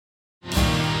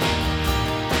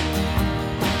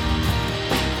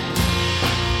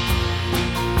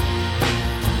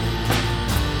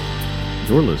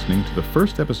You're listening to the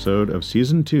first episode of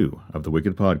Season 2 of the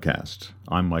Wicked Podcast.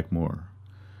 I'm Mike Moore.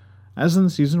 As in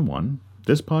Season 1,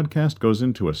 this podcast goes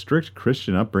into a strict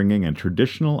Christian upbringing and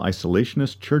traditional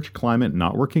isolationist church climate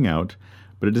not working out,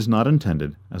 but it is not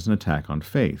intended as an attack on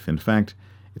faith. In fact,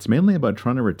 it's mainly about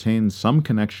trying to retain some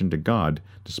connection to God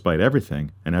despite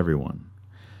everything and everyone.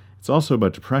 It's also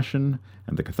about depression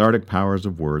and the cathartic powers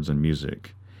of words and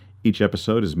music. Each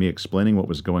episode is me explaining what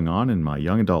was going on in my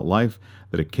young adult life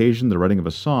that occasioned the writing of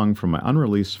a song from my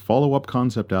unreleased follow-up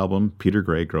concept album, Peter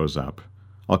Gray Grows Up.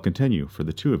 I'll continue for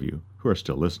the two of you who are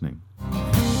still listening.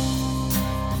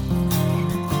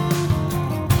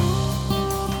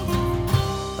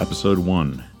 Episode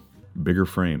 1, Bigger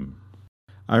Frame.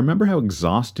 I remember how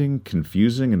exhausting,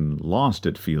 confusing, and lost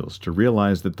it feels to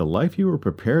realize that the life you were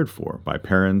prepared for by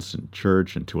parents and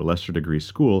church and to a lesser degree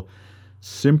school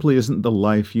simply isn't the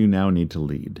life you now need to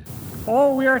lead.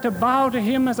 Oh, we are to bow to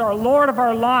Him as our Lord of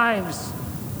our lives.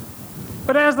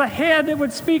 But as the head, it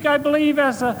would speak, I believe,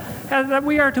 as that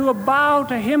we are to bow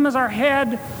to Him as our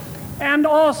head and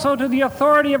also to the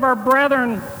authority of our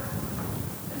brethren.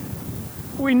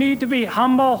 We need to be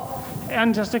humble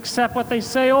and just accept what they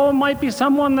say. Oh, it might be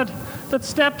someone that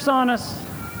steps on us.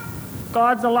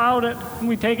 God's allowed it, and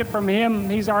we take it from Him.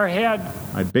 He's our head.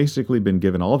 I'd basically been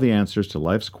given all the answers to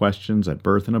life's questions at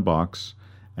birth in a box,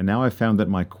 and now I found that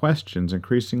my questions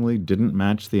increasingly didn't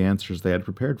match the answers they had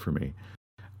prepared for me,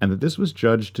 and that this was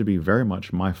judged to be very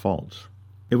much my fault.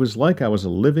 It was like I was a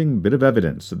living bit of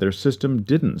evidence that their system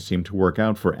didn't seem to work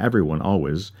out for everyone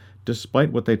always,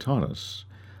 despite what they taught us.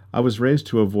 I was raised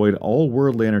to avoid all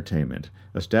worldly entertainment,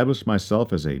 established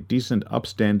myself as a decent,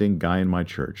 upstanding guy in my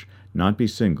church, not be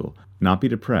single, not be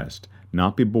depressed,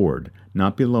 not be bored,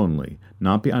 not be lonely,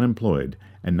 not be unemployed,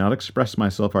 and not express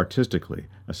myself artistically,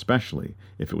 especially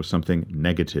if it was something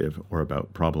negative or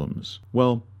about problems.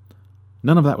 Well,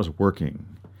 none of that was working.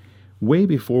 Way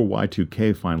before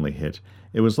Y2K finally hit,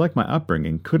 it was like my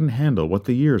upbringing couldn't handle what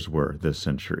the years were this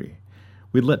century.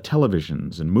 We'd let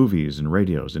televisions and movies and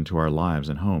radios into our lives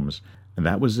and homes, and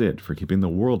that was it for keeping the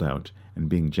world out and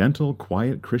being gentle,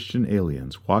 quiet Christian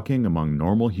aliens walking among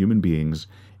normal human beings,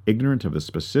 ignorant of the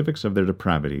specifics of their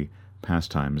depravity,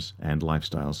 pastimes, and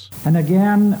lifestyles. And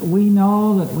again, we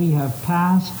know that we have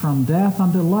passed from death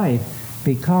unto life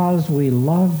because we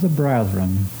love the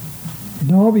brethren.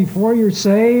 No, before you're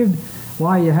saved,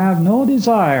 why, you have no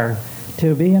desire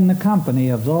to be in the company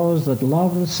of those that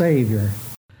love the Savior.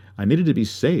 I needed to be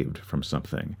saved from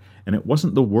something, and it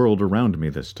wasn't the world around me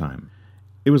this time.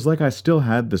 It was like I still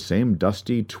had the same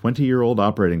dusty 20-year-old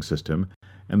operating system,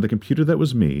 and the computer that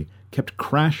was me kept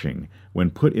crashing when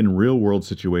put in real-world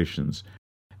situations.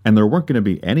 And there weren't going to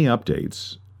be any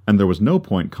updates, and there was no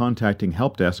point contacting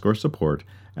help desk or support,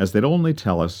 as they'd only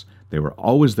tell us they were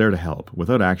always there to help,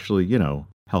 without actually,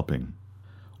 helping.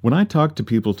 When I talk to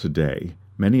people today,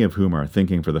 many of whom are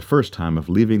thinking for the first time of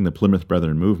leaving the Plymouth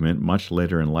Brethren movement much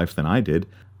later in life than I did,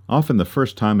 often the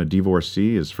first time a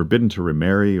divorcee is forbidden to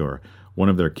remarry, or one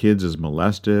of their kids is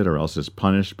molested or else is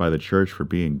punished by the church for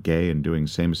being gay and doing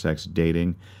same-sex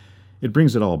dating, it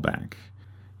brings it all back.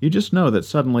 You just know that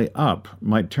suddenly up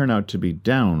might turn out to be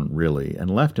down, really,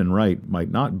 and left and right might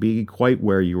not be quite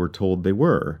where you were told they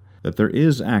were, that there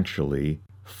is actually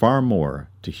far more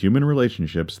to human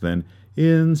relationships than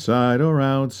inside or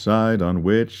outside, on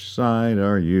which side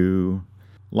are you?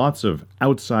 Lots of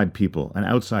outside people and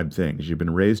outside things you've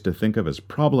been raised to think of as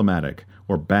problematic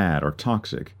or bad or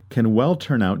toxic can well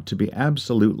turn out to be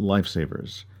absolute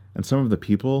lifesavers. And some of the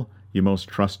people you most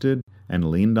trusted and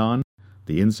leaned on,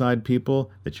 the inside people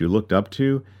that you looked up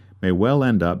to, may well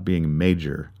end up being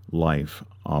major life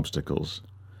obstacles.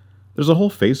 There's a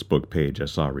whole Facebook page I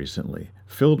saw recently,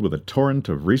 filled with a torrent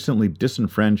of recently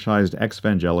disenfranchised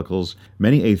ex-evangelicals,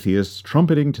 many atheists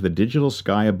trumpeting to the digital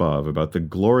sky above about the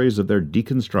glories of their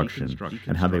deconstruction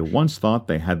and how they once thought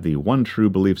they had the one true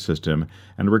belief system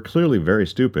and were clearly very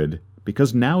stupid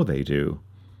because now they do.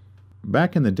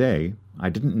 Back in the day, I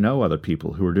didn't know other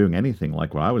people who were doing anything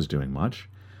like what I was doing much.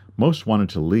 Most wanted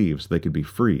to leave so they could be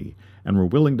free, and were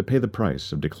willing to pay the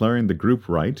price of declaring the group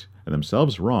right and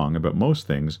themselves wrong about most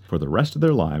things for the rest of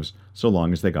their lives so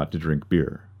long as they got to drink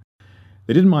beer.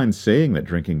 They didn't mind saying that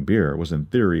drinking beer was in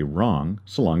theory wrong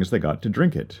so long as they got to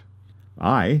drink it.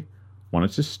 I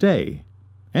wanted to stay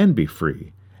and be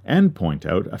free and point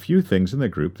out a few things in the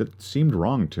group that seemed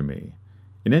wrong to me.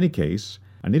 In any case,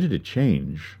 I needed to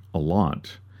change a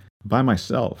lot by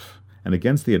myself and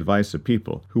against the advice of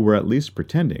people who were at least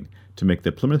pretending to make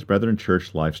the Plymouth Brethren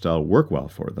Church lifestyle work well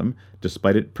for them,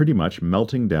 despite it pretty much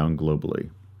melting down globally.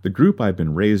 The group I'd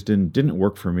been raised in didn't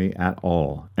work for me at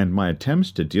all, and my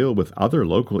attempts to deal with other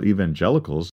local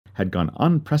evangelicals had gone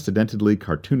unprecedentedly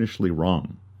cartoonishly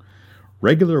wrong.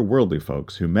 Regular worldly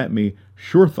folks who met me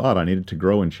sure thought I needed to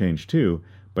grow and change too,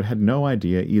 but had no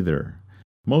idea either.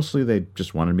 Mostly they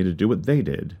just wanted me to do what they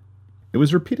did. It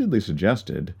was repeatedly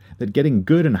suggested that getting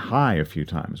good and high a few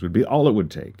times would be all it would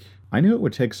take. I knew it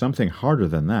would take something harder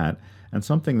than that, and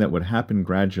something that would happen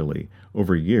gradually,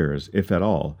 over years, if at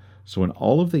all. So in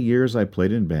all of the years I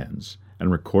played in bands,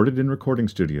 and recorded in recording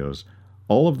studios,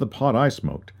 all of the pot I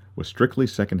smoked was strictly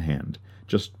secondhand,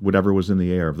 just whatever was in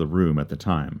the air of the room at the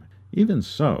time. Even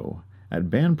so, at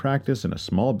band practice in a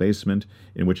small basement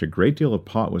in which a great deal of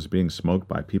pot was being smoked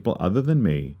by people other than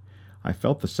me, I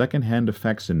felt the second-hand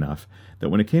effects enough that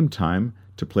when it came time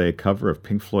to play a cover of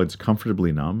Pink Floyd's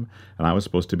Comfortably Numb, and I was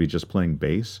supposed to be just playing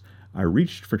bass, I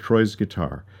reached for Troy's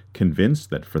guitar, convinced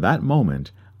that for that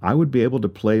moment I would be able to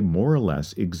play more or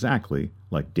less exactly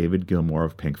like David Gilmour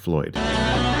of Pink Floyd.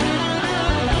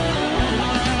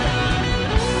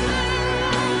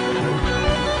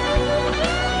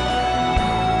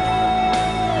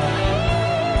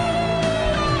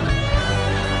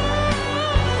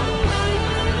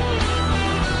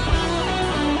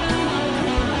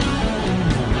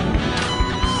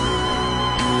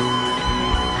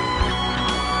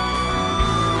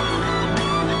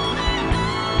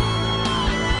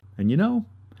 And you know,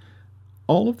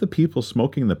 all of the people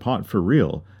smoking the pot for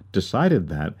real decided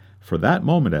that, for that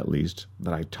moment at least,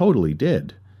 that I totally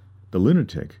did. The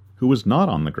lunatic who was not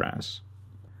on the grass.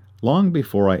 Long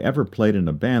before I ever played in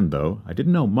a band, though, I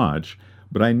didn't know much,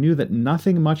 but I knew that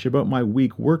nothing much about my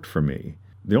week worked for me.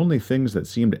 The only things that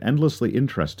seemed endlessly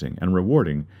interesting and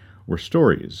rewarding were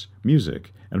stories,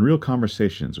 music, and real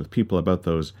conversations with people about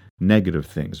those negative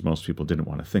things most people didn't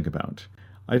want to think about.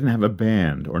 I didn't have a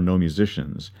band or know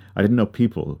musicians. I didn't know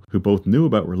people who both knew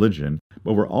about religion,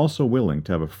 but were also willing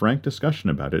to have a frank discussion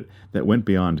about it that went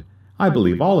beyond, I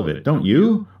believe all of it, don't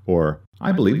you? Or,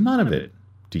 I believe none of it.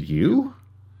 Do you?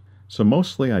 So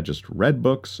mostly I just read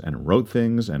books and wrote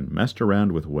things and messed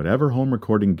around with whatever home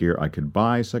recording gear I could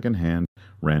buy secondhand,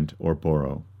 rent, or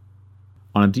borrow.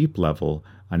 On a deep level,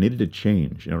 I needed to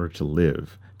change in order to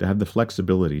live, to have the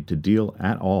flexibility to deal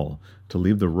at all, to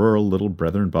leave the rural little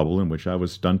brethren bubble in which I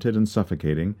was stunted and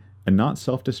suffocating, and not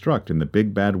self-destruct in the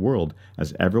big bad world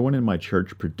as everyone in my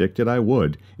church predicted I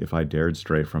would if I dared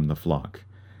stray from the flock.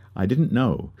 I didn't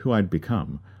know who I'd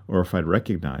become, or if I'd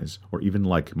recognize or even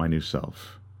like my new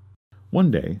self.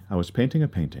 One day I was painting a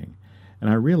painting, and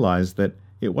I realized that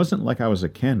it wasn't like I was a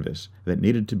canvas that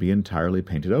needed to be entirely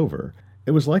painted over.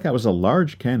 It was like I was a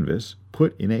large canvas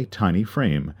put in a tiny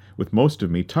frame, with most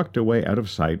of me tucked away out of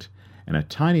sight, and a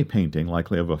tiny painting,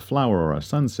 likely of a flower or a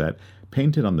sunset,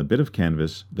 painted on the bit of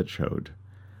canvas that showed.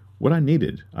 What I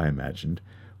needed, I imagined,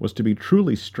 was to be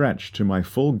truly stretched to my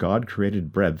full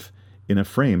God-created breadth in a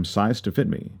frame sized to fit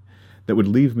me, that would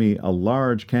leave me a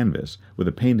large canvas with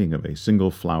a painting of a single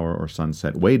flower or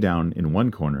sunset way down in one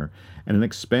corner, and an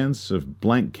expanse of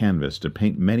blank canvas to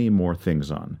paint many more things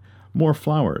on. More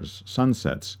flowers,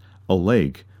 sunsets, a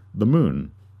lake, the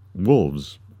moon,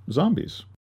 wolves, zombies.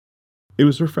 It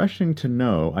was refreshing to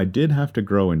know I did have to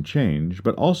grow and change,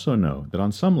 but also know that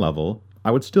on some level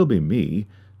I would still be me,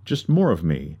 just more of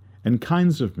me, and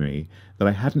kinds of me that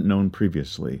I hadn't known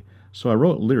previously, so I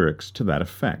wrote lyrics to that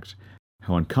effect,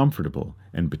 how uncomfortable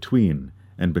and between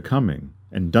and becoming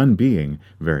and done being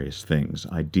various things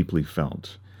I deeply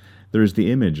felt. There is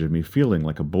the image of me feeling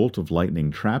like a bolt of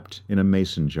lightning trapped in a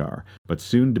mason jar, but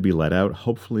soon to be let out,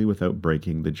 hopefully without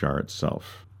breaking the jar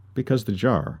itself, because the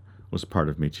jar was part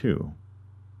of me too.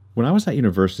 When I was at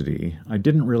university, I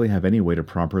didn't really have any way to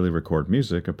properly record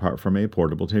music apart from a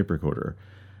portable tape recorder.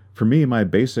 For me, my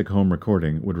basic home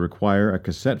recording would require a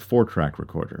cassette 4-track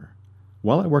recorder.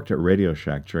 While I worked at Radio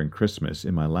Shack during Christmas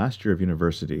in my last year of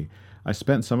university, I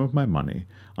spent some of my money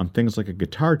on things like a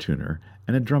guitar tuner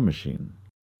and a drum machine.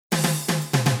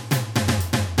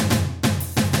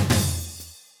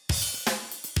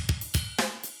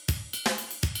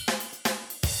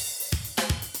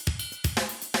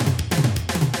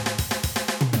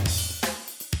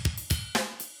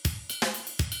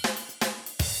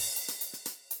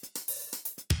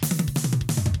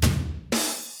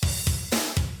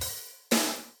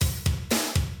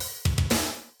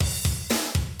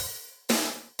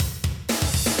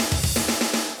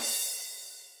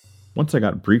 Once I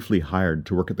got briefly hired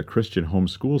to work at the Christian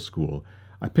Homeschool School,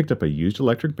 I picked up a used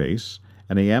electric bass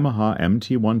and a Yamaha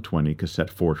MT-120 cassette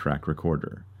 4-track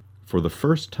recorder. For the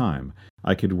first time,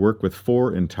 I could work with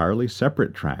 4 entirely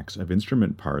separate tracks of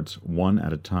instrument parts one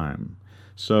at a time.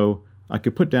 So I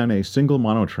could put down a single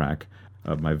mono track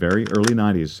of my very early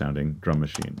 90s sounding drum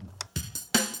machine.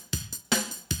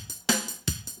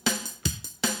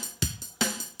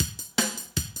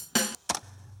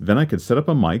 Then I could set up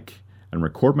a mic and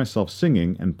record myself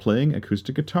singing and playing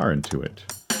acoustic guitar into it.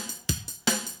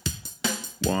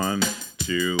 1,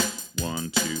 2,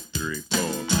 1, 2, 3, 4.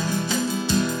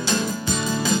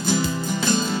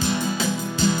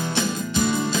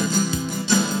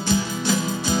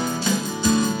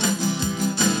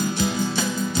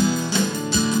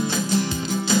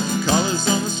 Callers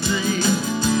on the street.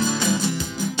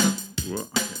 Whoa,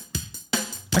 okay.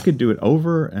 I could do it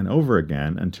over and over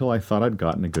again until I thought I'd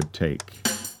gotten a good take.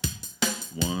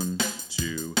 1,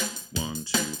 2, 1,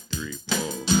 2, 3, 4.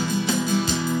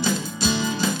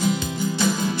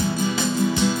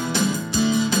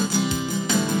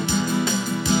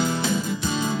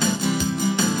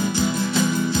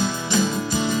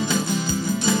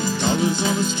 Colors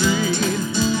on the street,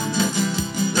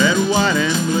 red, white,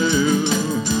 and blue.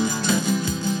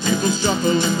 People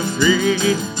shuffle in the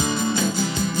street,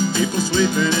 people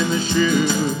sleeping in the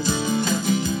shoes.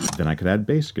 Then I could add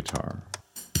bass guitar.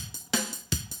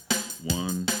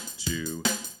 1, 2,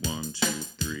 1, 2,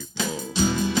 3, 4.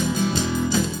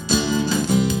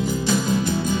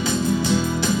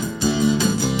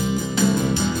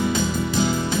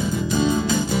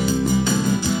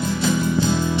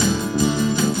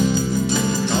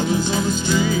 Colors on the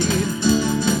street,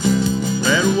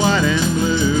 red, white, and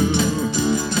blue.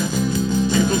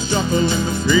 People shuffle in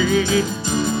the street,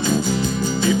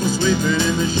 people sleeping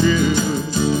in the shoes.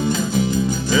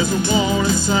 There's a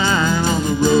warning sign on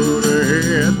the road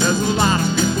ahead. There's a lot of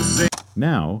people saying.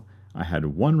 Now, I had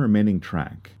one remaining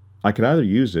track. I could either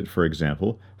use it, for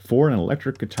example, for an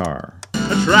electric guitar.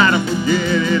 I try to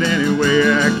forget it any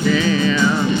way I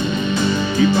can.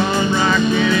 Keep on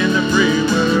rocking in the free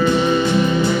world.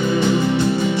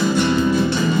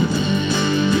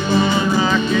 Keep on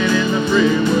rocking in the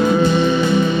free world.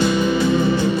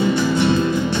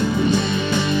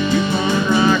 Keep on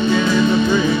rocking in the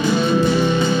free world.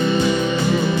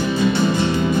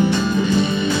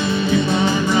 Keep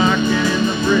on rocking in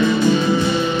the free world.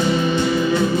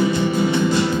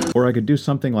 Or I could do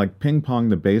something like ping-pong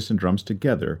the bass and drums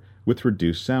together with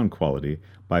reduced sound quality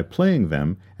by playing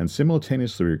them and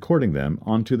simultaneously recording them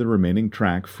onto the remaining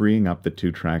track, freeing up the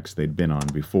 2 tracks they'd been on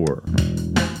before.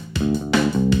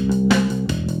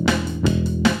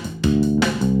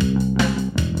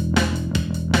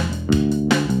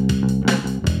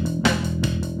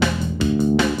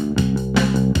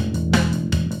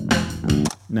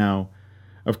 Now,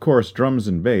 of course, drums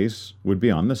and bass would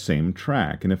be on the same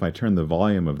track, and if I turned the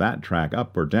volume of that track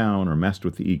up or down or messed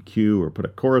with the EQ or put a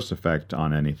chorus effect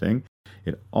on anything,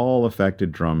 it all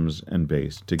affected drums and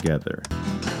bass together. Keep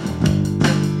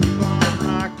on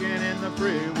rocking in the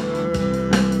free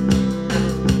world.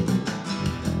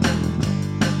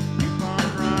 Keep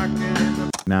on rocking in the.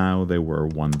 Now they were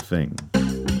one thing.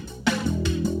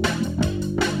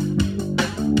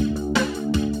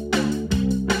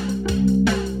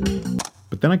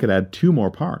 But then I could add 2 more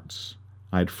parts.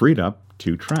 I'd freed up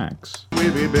 2 tracks.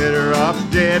 We'd be better off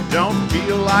dead. Don't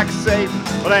feel like Satan,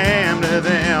 but I am to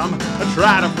them. I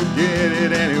try to forget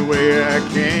it any way I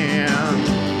can.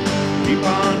 Keep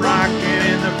on rocking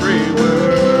in the free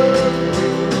world.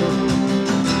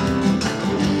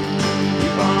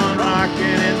 Keep on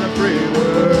rocking in the free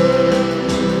world.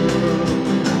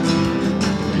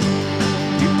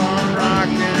 Keep on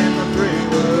rocking in the free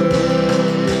world.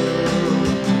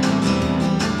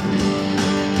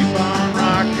 Keep on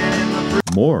rocking in the free.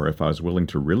 More if I was willing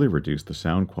to really reduce the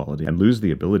sound quality and lose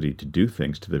the ability to do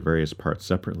things to the various parts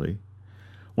separately.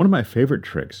 One of my favorite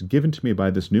tricks given to me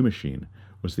by this new machine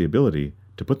was the ability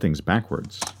to put things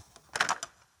backwards.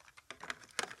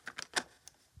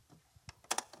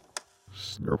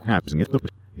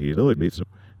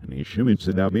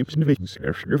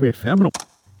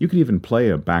 You could even play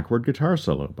a backward guitar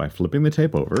solo by flipping the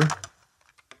tape over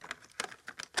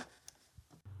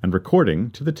and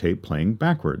recording to the tape playing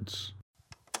backwards.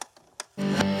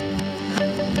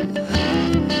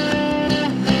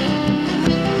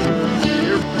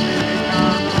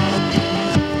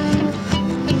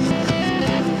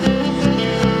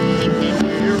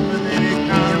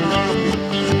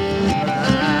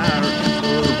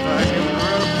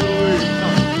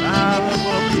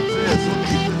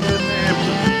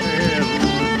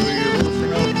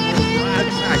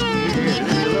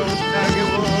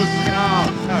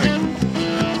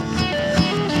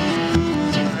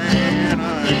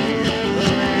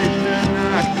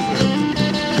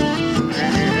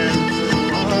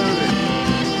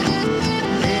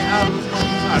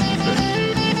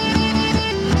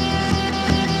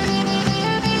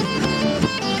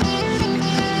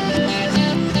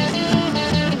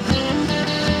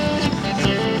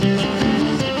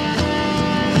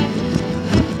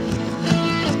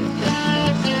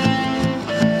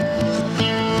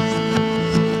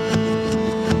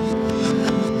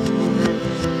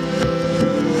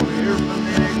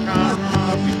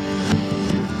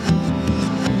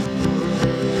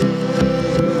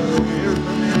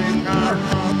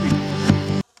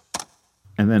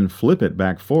 and then flip it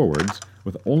back forwards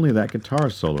with only that guitar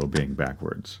solo being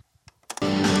backwards.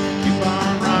 Keep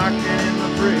on rocking in the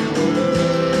free world.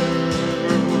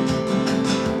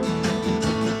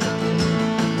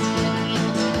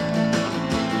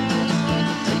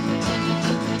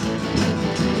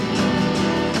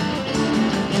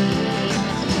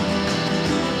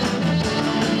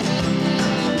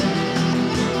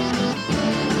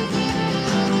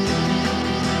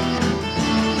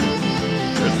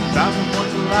 There's 1,000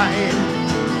 points of light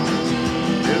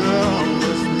to the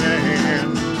homeless man.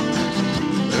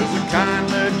 There's a kind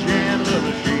legend of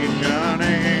a sheep gun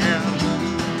hand.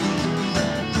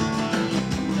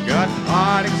 Got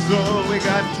heartache soul, we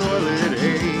got toilet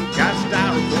hate, got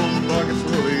styrofoam buckets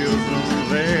for wheels on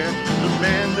there. The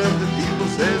band of the people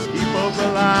says keep hope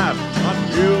alive. On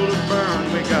fuel to burn,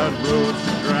 we got roads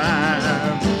to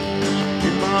drive.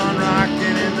 Keep on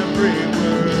rocking in the free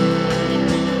world.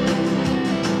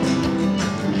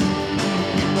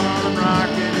 Keep on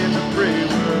rocking in the free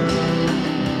world.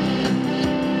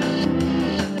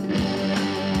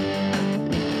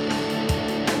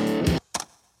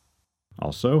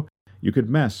 Also, you could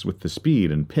mess with the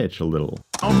speed and pitch a little.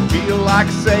 Don't feel like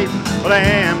Satan, but I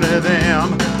am to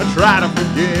them. I try to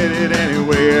forget it any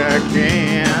way I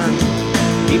can.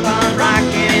 Keep on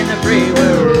rocking in the free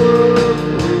world.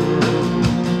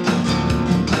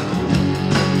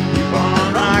 Keep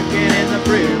on rocking in the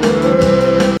free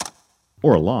world.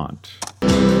 Or a lot.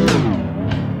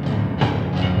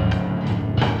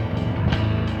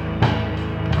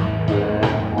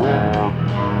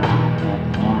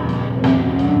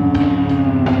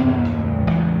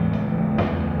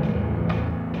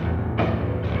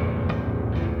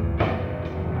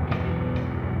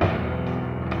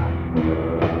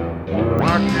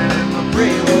 Rocking in the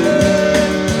free world.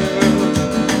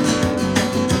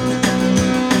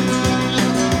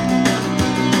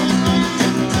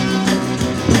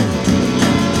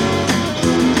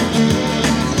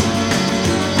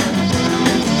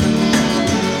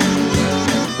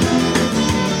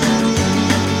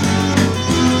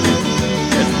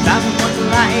 There's 1,000 points of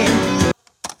light.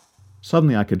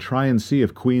 Suddenly I could try and see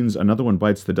if Queen's Another One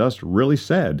Bites the Dust really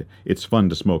said, "It's fun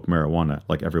to smoke marijuana,"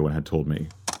 like everyone had told me.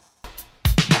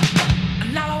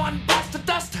 Another one bites the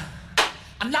dust.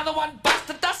 Another one bites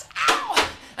the dust. Ow!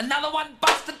 Another one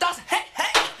bites the dust. Hey,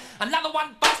 hey! Another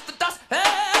one bites the dust. Hey!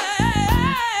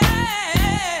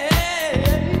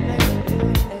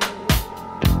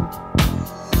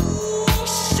 Ooh,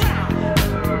 shout!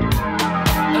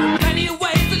 There are plenty of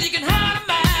ways that you can hurt a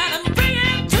man and bring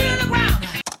him to the ground.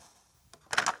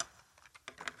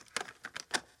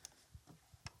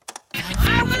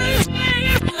 I'm gonna sing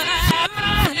it.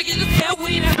 I'm gonna get the hell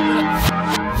we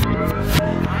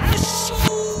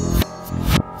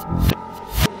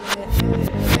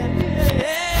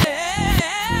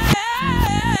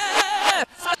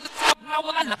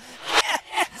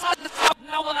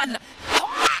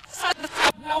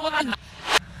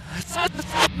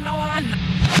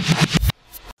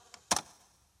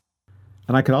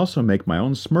And I could also make my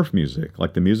own Smurf music,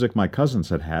 like the music my cousins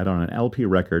had had on an LP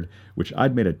record which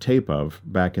I'd made a tape of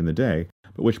back in the day,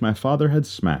 but which my father had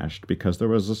smashed because there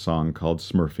was a song called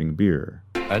Smurfing Beer.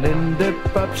 And in the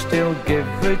pub still give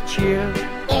a cheer.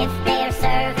 If they're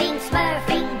serving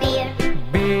smurfing beer,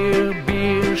 Beer,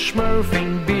 beer,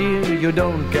 smurfing beer. You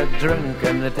don't get drunk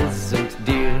and it isn't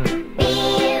dear.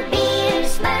 beer, beer,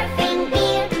 smurfing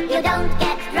beer, you don't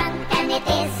get drunk and it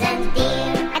isn't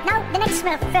dear. And now the next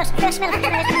smurf, first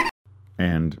smurf.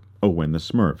 And Oh When the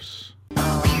Smurfs.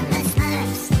 Oh, when the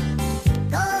smurfs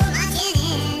go marching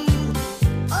in.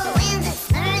 Oh, when the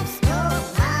smurfs go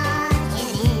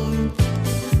marching in.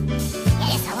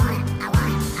 Yes, I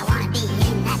wanna be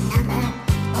in that number.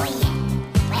 Oh yeah,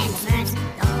 when the smurfs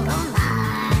go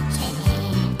marching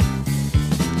in.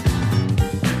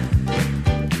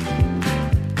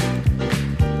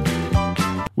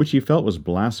 Which he felt was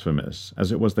blasphemous,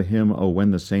 as it was the hymn Oh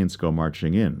When the Saints Go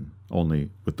Marching In, only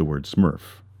with the word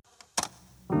Smurf.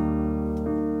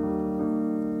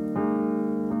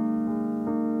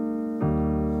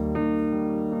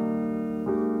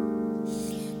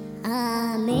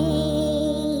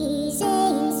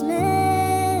 Amazing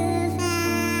Smurf,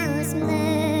 how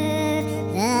Smurf,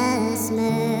 the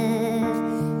Smurf,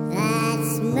 that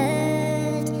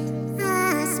Smurfed, a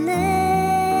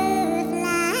Smurf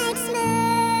like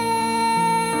Smurf.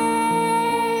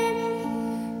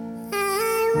 I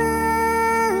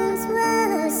once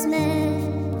was Smurf,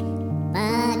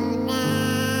 but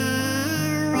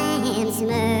now am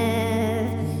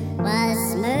Smurf, was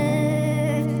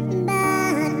Smurf,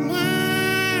 but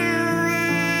now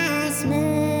I Smurf,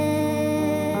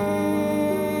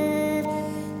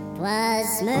 was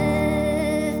Smurf.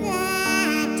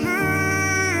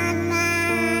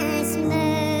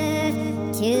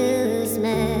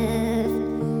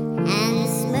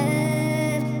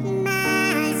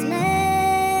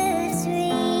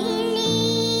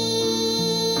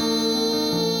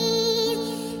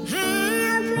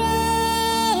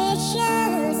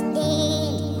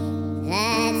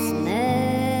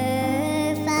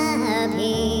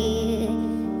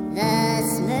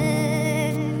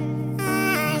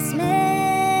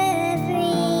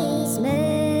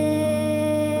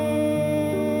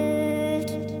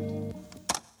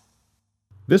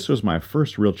 This was my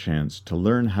first real chance to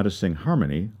learn how to sing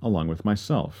harmony along with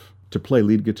myself, to play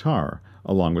lead guitar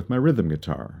along with my rhythm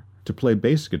guitar, to play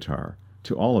bass guitar,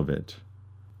 to all of it.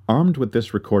 Armed with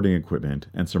this recording equipment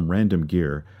and some random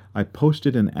gear, I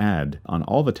posted an ad on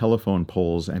all the telephone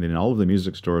poles and in all of the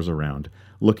music stores around,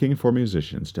 looking for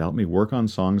musicians to help me work on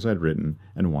songs I'd written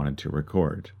and wanted to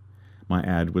record. My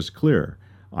ad was clear.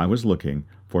 I was looking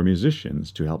for musicians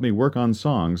to help me work on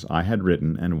songs I had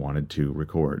written and wanted to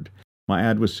record. My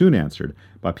ad was soon answered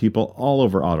by people all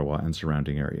over Ottawa and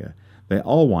surrounding area. They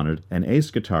all wanted an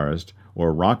ace guitarist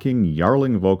or rocking,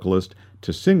 yarling vocalist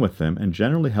to sing with them and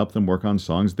generally help them work on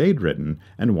songs they'd written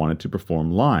and wanted to perform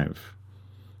live.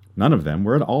 None of them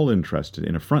were at all interested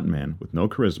in a frontman with no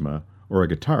charisma or a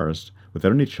guitarist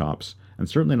without any chops, and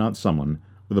certainly not someone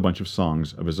with a bunch of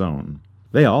songs of his own.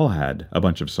 They all had a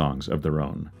bunch of songs of their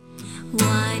own.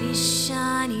 Whiny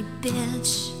shiny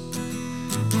bitch,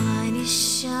 whiny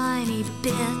shiny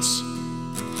bitch.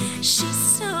 She's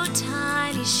so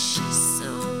tiny, she's so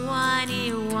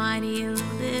whiny, whiny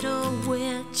little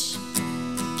witch.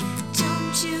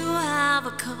 Don't you have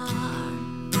a car?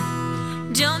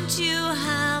 Don't you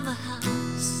have a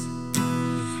house?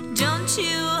 Don't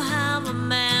you have a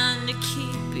man to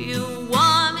keep you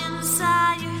warm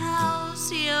inside your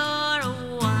house? You're a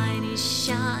whiny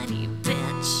shiny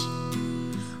bitch,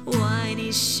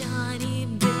 whiny shiny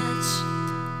bitch.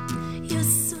 You're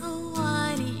so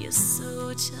whiny, you're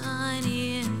so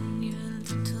tiny in your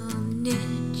little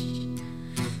niche.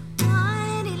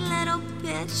 Whiny little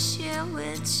bitch, you're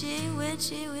witchy,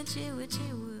 witchy, witchy,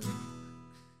 witchy, woo.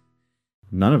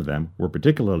 None of them were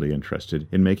particularly interested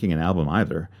in making an album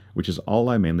either, which is all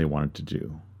I mainly wanted to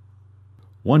do.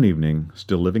 One evening,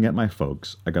 still living at my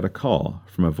folks', I got a call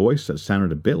from a voice that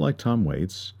sounded a bit like Tom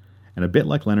Waits, and a bit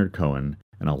like Leonard Cohen,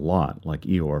 and a lot like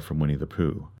Eeyore from Winnie the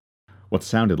Pooh. What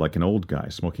sounded like an old guy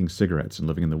smoking cigarettes and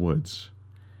living in the woods.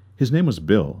 His name was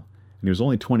Bill, and he was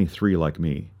only 23 like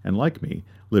me, and like me,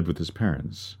 lived with his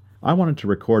parents. I wanted to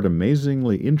record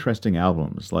amazingly interesting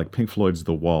albums like Pink Floyd's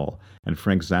The Wall and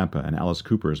Frank Zappa and Alice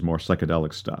Cooper's more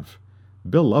psychedelic stuff.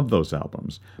 Bill loved those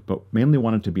albums, but mainly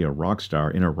wanted to be a rock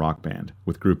star in a rock band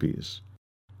with groupies.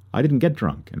 I didn't get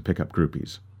drunk and pick up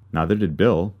groupies. Neither did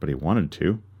Bill, but he wanted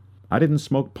to. I didn't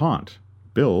smoke pot.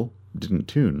 Bill didn't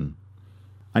tune.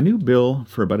 I knew Bill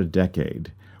for about a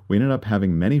decade. We ended up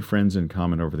having many friends in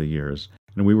common over the years,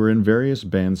 and we were in various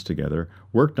bands together,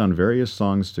 worked on various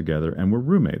songs together, and were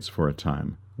roommates for a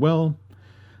time. Well,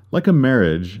 like a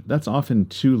marriage, that's often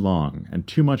too long and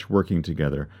too much working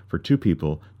together for two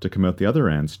people to come out the other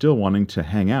end still wanting to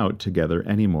hang out together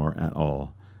anymore at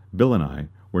all. Bill and I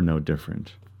were no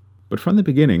different. But from the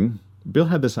beginning, Bill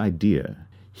had this idea.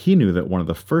 He knew that one of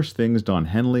the first things Don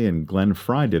Henley and Glenn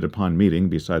Frey did upon meeting,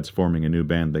 besides forming a new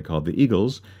band they called the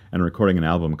Eagles and recording an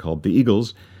album called The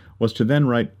Eagles, was to then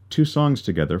write 2 songs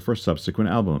together for subsequent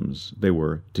albums. They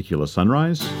were Tequila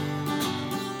Sunrise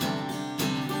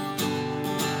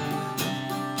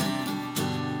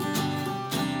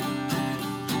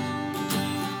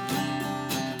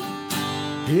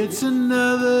It's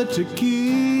another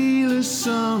tequila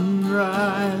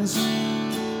sunrise,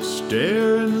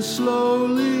 staring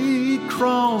slowly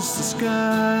across the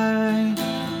sky.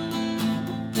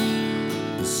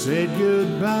 I said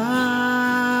goodbye.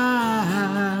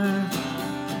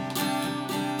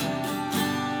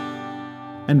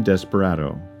 and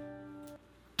Desperado.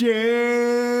 Desperado,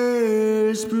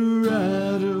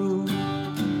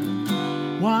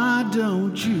 why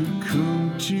don't you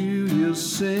come to your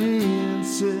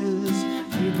senses?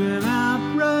 You've been out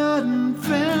riding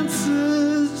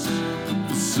fences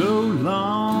for so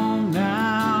long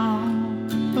now.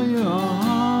 You're a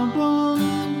hard one.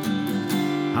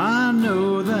 I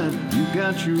know that you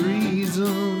got your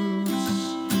reasons.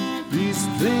 These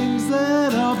things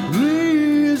that are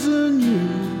pleasing you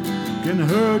can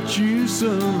hurt you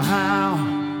somehow.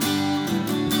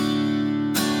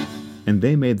 And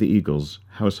they made the Eagles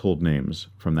household names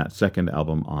from that second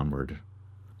album onward.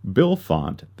 Bill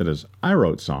thought that as I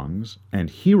wrote songs,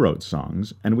 and he wrote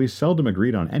songs, and we seldom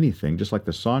agreed on anything, just like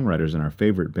the songwriters in our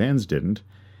favorite bands didn't,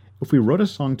 if we wrote a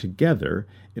song together,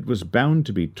 it was bound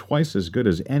to be twice as good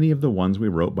as any of the ones we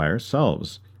wrote by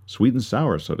ourselves, sweet and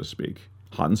sour, so to speak,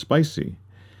 hot and spicy.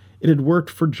 It had worked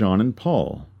for John and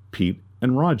Paul, Pete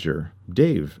and Roger,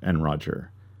 Dave and Roger.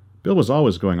 Bill was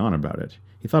always going on about it.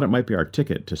 He thought it might be our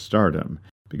ticket to stardom,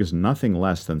 because nothing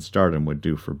less than stardom would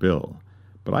do for Bill.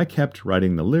 But I kept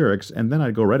writing the lyrics, and then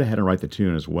I'd go right ahead and write the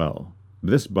tune as well.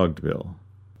 This bugged Bill.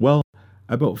 Well,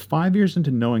 about 5 years into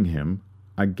knowing him,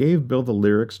 I gave Bill the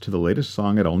lyrics to the latest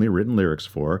song I'd only written lyrics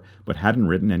for, but hadn't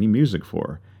written any music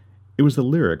for. It was the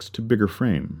lyrics to Bigger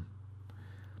Frame.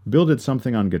 Bill did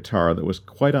something on guitar that was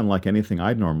quite unlike anything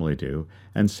I'd normally do,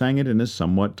 and sang it in his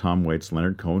somewhat Tom Waits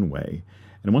Leonard Cohen way,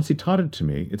 and once he taught it to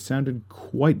me, it sounded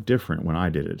quite different when I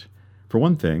did it. For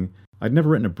one thing, I'd never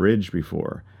written a bridge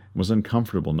before, and was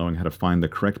uncomfortable knowing how to find the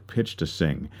correct pitch to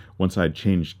sing once I'd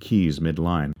changed keys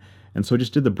mid-line, and so I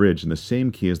just did the bridge in the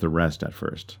same key as the rest at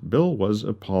first. Bill was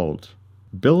appalled.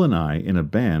 Bill and I, in a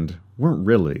band, weren't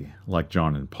really like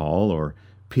John and Paul, or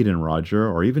Pete and Roger,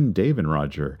 or even Dave and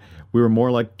Roger. We were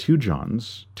more like two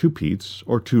Johns, two Petes,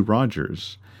 or two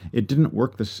Rogers. It didn't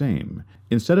work the same.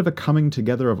 Instead of a coming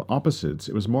together of opposites,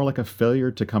 it was more like a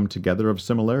failure to come together of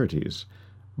similarities.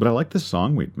 But I liked the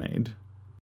song we'd made.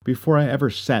 Before I ever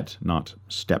set, not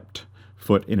stepped,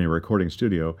 foot in a recording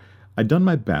studio, I'd done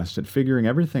my best at figuring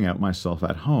everything out myself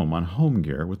at home on home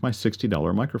gear with my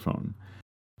 $60 microphone.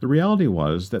 The reality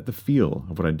was that the feel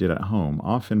of what I did at home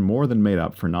often more than made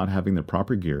up for not having the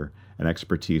proper gear and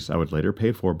expertise I would later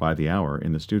pay for by the hour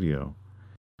in the studio.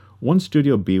 Once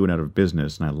Studio B went out of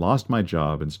business and I lost my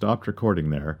job and stopped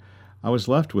recording there, I was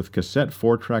left with cassette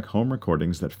 4-track home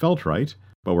recordings that felt right,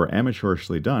 but were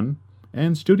amateurishly done,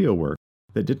 and studio work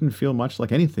that didn't feel much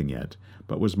like anything yet,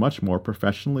 but was much more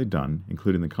professionally done,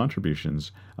 including the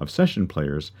contributions of session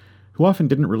players who often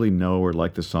didn't really know or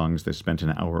like the songs they spent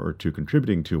an hour or two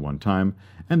contributing to one time,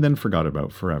 and then forgot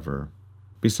about forever.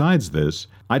 Besides this,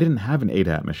 I didn't have an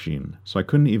ADAT machine, so I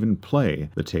couldn't even play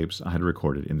the tapes I had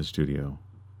recorded in the studio.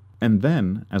 And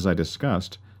then, as I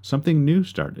discussed, something new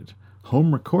started.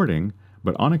 Home recording,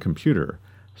 but on a computer,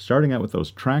 starting out with those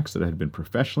tracks that had been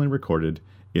professionally recorded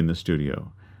in the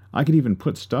studio. I could even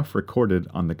put stuff recorded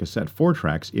on the cassette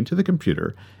 4-tracks into the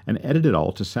computer and edit it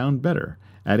all to sound better,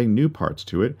 adding new parts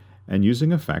to it and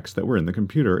using effects that were in the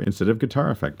computer instead of guitar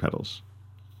effect pedals.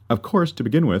 Of course, to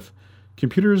begin with,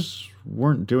 computers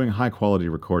weren't doing high-quality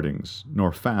recordings,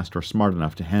 nor fast or smart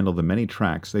enough to handle the many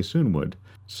tracks they soon would.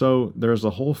 So there's a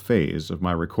whole phase of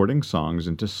my recording songs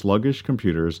into sluggish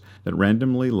computers that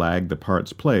randomly lagged the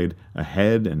parts played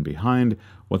ahead and behind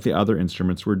what the other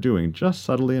instruments were doing, just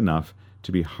subtly enough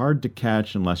to be hard to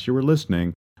catch unless you were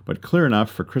listening, but clear enough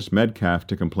for Chris Metcalf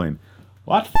to complain,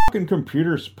 "That fucking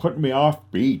computer's putting me off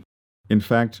beat." In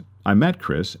fact, I met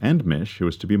Chris and Mish, who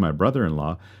was to be my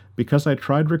brother-in-law, because I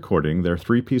tried recording their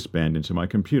 3-piece band into my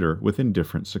computer with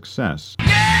indifferent success.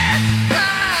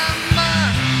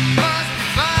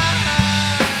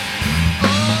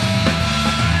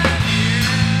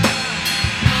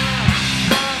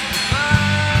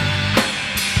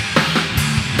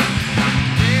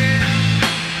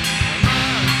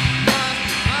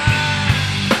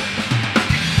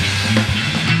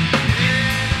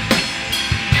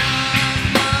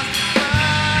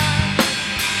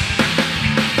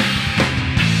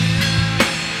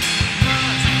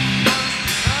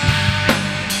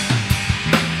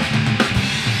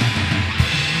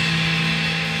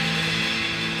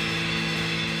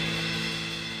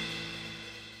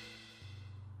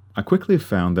 I quickly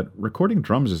found that recording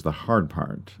drums is the hard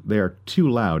part. They are too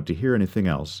loud to hear anything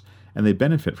else, and they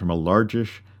benefit from a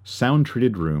largish,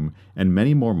 sound-treated room and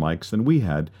many more mics than we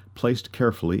had placed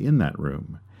carefully in that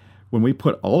room. When we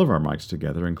put all of our mics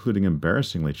together, including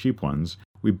embarrassingly cheap ones,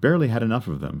 we barely had enough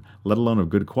of them, let alone of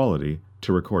good quality,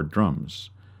 to record drums.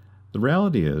 The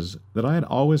reality is that I had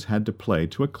always had to play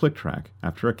to a click track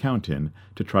after a count-in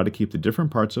to try to keep the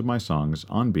different parts of my songs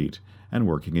on beat and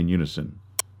working in unison.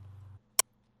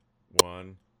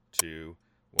 1, 2,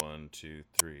 1, 2,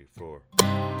 3, 4.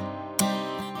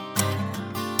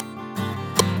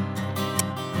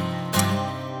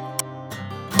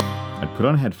 I'd put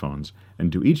on headphones and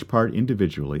do each part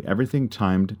individually, everything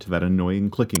timed to that annoying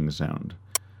clicking sound.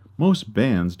 Most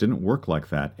bands didn't work like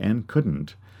that and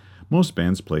couldn't. Most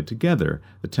bands played together,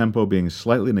 the tempo being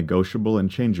slightly negotiable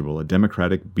and changeable, a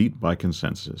democratic beat by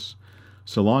consensus.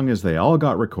 So long as they all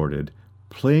got recorded,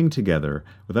 playing together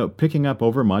without picking up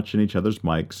over much in each other's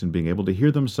mics and being able to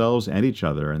hear themselves and each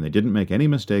other, and they didn't make any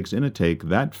mistakes in a take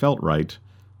that felt right,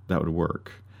 that would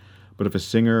work. But if a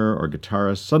singer or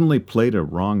guitarist suddenly played a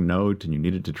wrong note and you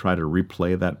needed to try to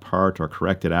replay that part or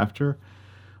correct it after,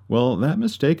 well, that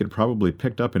mistake had probably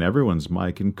picked up in everyone's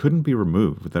mic and couldn't be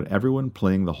removed without everyone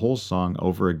playing the whole song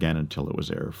over again until it was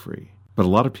error-free. But a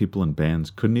lot of people in bands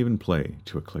couldn't even play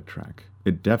to a click track.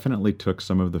 It definitely took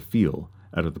some of the feel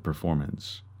out of the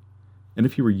performance. And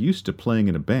if you were used to playing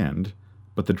in a band,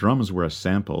 but the drums were a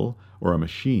sample or a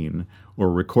machine or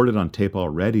recorded on tape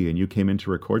already and you came in to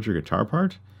record your guitar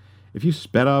part, if you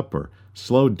sped up or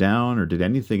slowed down or did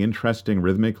anything interesting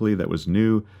rhythmically that was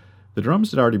new, the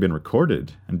drums had already been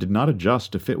recorded and did not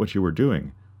adjust to fit what you were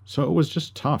doing, so it was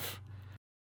just tough.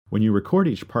 When you record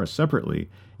each part separately,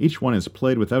 each one is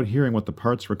played without hearing what the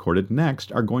parts recorded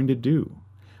next are going to do.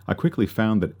 I quickly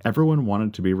found that everyone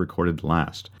wanted to be recorded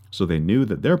last, so they knew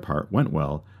that their part went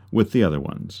well with the other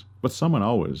ones, but someone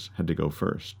always had to go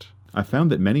first. I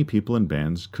found that many people in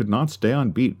bands could not stay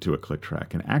on beat to a click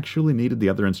track and actually needed the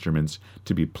other instruments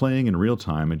to be playing in real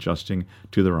time, adjusting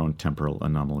to their own temporal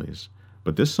anomalies.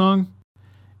 But this song?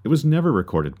 It was never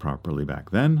recorded properly back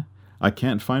then. I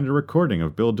can't find a recording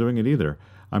of Bill doing it either.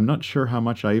 I'm not sure how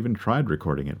much I even tried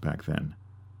recording it back then.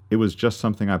 It was just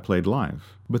something I played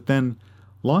live. But then,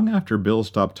 long after Bill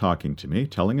stopped talking to me,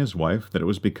 telling his wife that it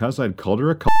was because I'd called her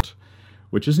a cunt,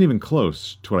 which isn't even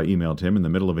close to what I emailed him in the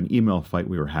middle of an email fight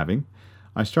we were having,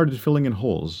 I started filling in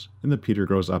holes in the Peter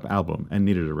Grows Up album and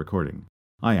needed a recording.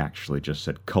 I actually just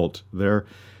said cult there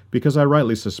because I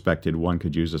rightly suspected one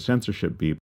could use a censorship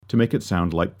beep to make it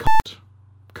sound like cult.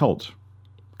 Cult.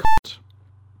 Cult.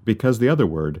 Because the other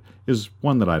word is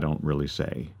one that I don't really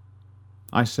say.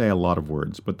 I say a lot of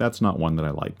words, but that's not one that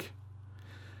I like.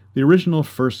 The original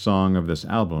first song of this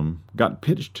album got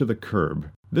pitched to the curb.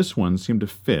 This one seemed to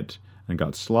fit and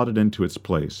got slotted into its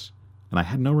place, and I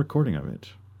had no recording of it.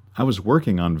 I was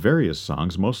working on various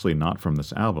songs, mostly not from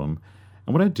this album,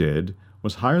 and what I did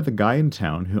was hire the guy in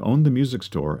town who owned the music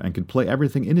store and could play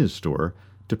everything in his store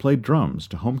to play drums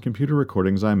to home computer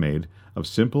recordings I made of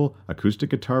simple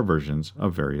acoustic guitar versions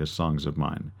of various songs of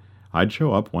mine. I'd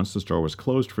show up once the store was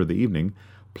closed for the evening,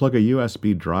 plug a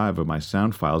USB drive of my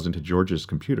sound files into George's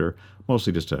computer,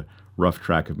 mostly just a rough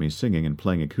track of me singing and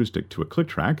playing acoustic to a click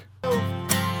track,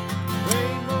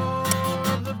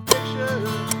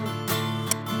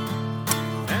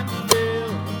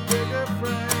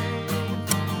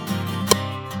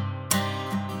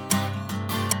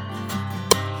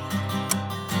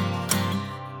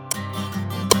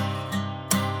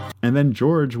 and then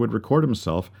George would record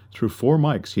himself through 4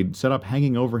 mics he'd set up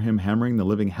hanging over him, hammering the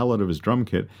living hell out of his drum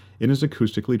kit in his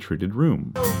acoustically treated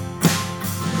room.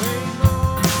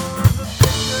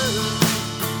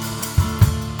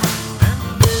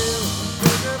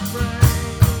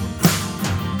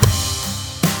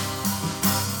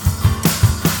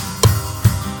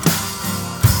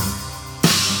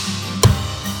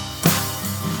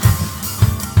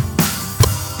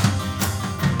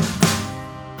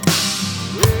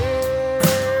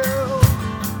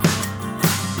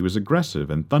 He was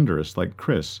aggressive and thunderous like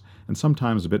Chris, and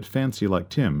sometimes a bit fancy like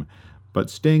Tim, but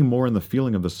staying more in the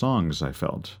feeling of the songs, I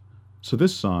felt. So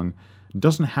this song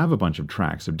doesn't have a bunch of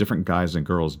tracks of different guys and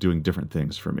girls doing different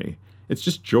things for me. It's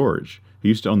just George, who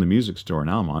used to own the music store in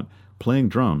Almont, playing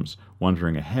drums,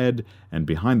 wandering ahead and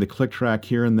behind the click track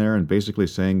here and there and basically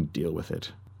saying, deal with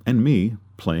it. And me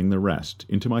playing the rest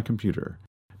into my computer.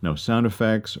 No sound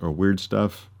effects or weird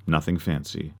stuff, nothing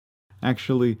fancy.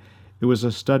 Actually, it was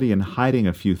a study in hiding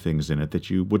a few things in it that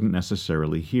you wouldn't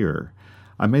necessarily hear.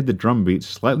 I made the drum beat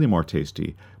slightly more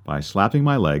tasty by slapping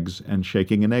my legs and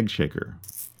shaking an egg shaker.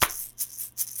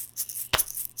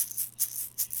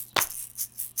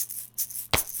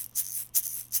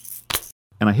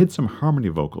 And I hid some harmony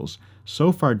vocals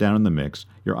so far down in the mix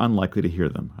you're unlikely to hear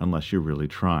them unless you really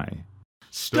try.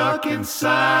 Stuck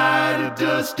inside a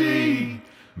dusty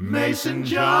mason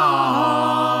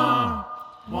jar.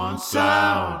 One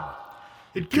sound,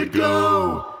 it could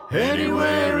go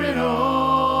anywhere at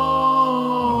all.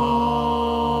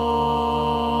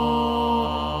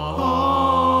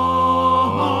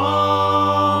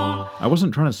 I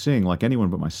wasn't trying to sing like anyone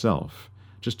but myself,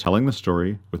 just telling the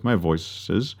story with my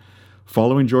voices,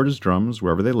 following George's drums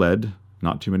wherever they led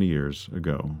not too many years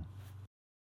ago.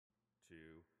 2,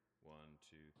 1,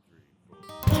 2, 3, 4.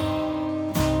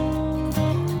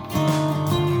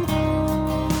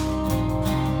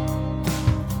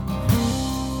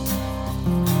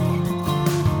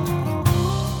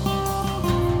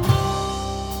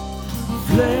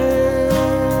 Flesh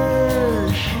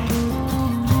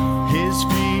is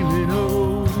feeling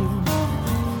old.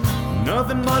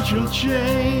 Nothing much will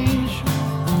change.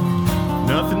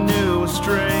 Nothing new or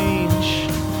strange.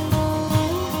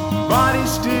 Body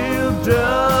still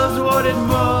does what it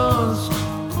must,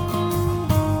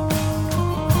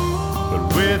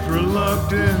 but with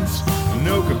reluctance,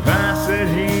 no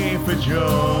capacity for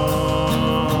joy.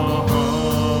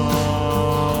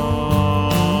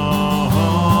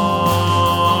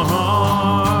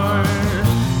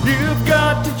 You've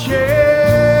got to change,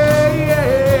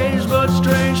 but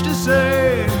strange to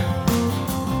say,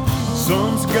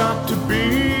 some's got to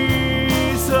be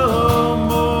some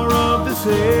more of the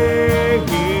same.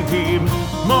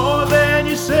 More than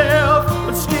yourself,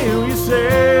 but still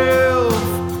yourself.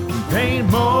 Paint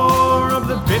more of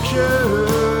the picture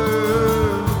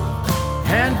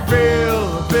and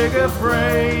fill a bigger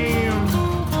frame.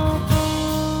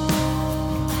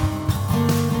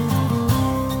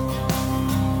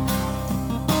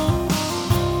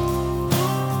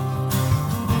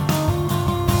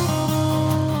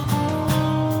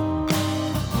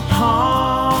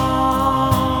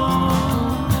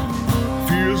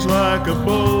 like a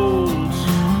bolt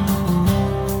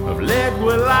of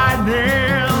liquid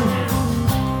lightning,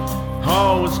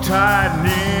 always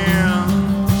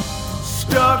tightening,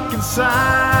 stuck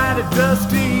inside a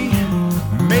dusty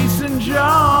mason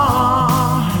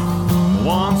jar.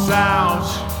 Once out,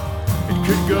 it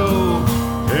could go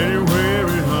anywhere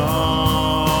at all.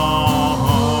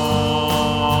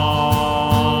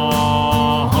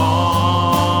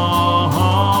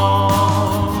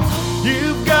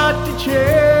 You've got to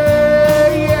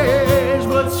change,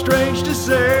 but it's strange to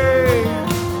say,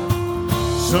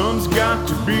 some's got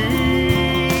to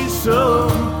be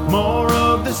some more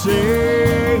of the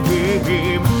same.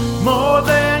 More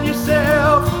than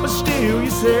yourself, but still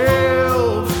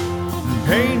yourself.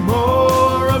 Paint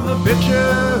more of the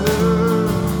picture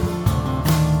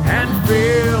and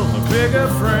fill a bigger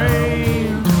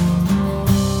frame.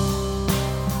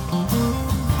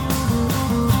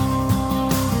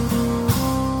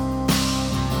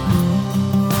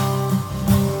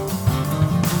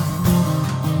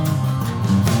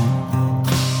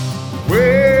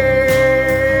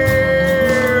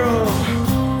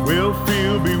 We'll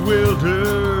feel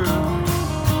bewildered,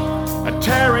 a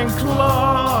tearing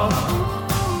claw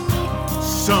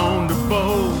sewn to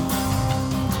both,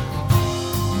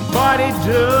 but it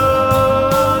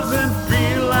doesn't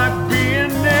feel like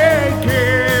being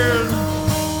naked.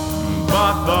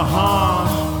 But the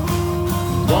heart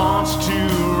wants to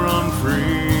run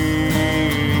free.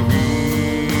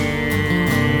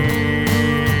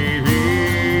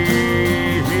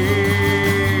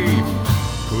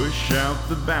 Push out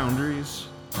the boundaries,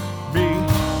 be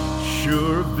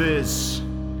sure of this,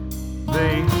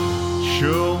 they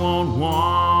sure won't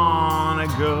wanna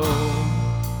go.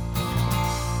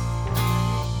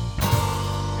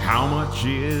 How much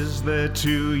is there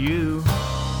to you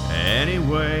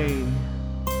anyway?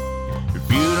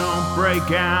 If you don't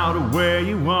break out of where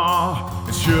you are,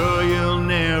 it's sure you'll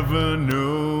never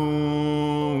know.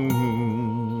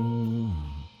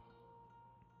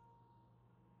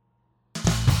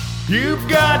 You've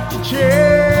got to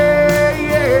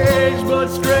change, but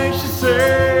it's strange to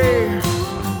say,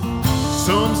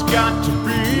 some's got to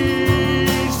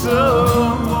be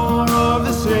some more of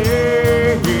the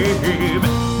same.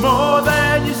 More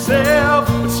than yourself,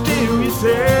 but still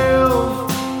yourself.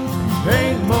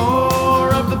 Paint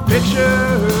more of the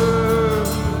picture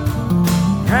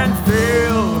and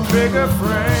fill a bigger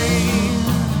frame.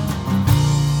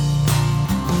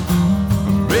 A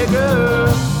bigger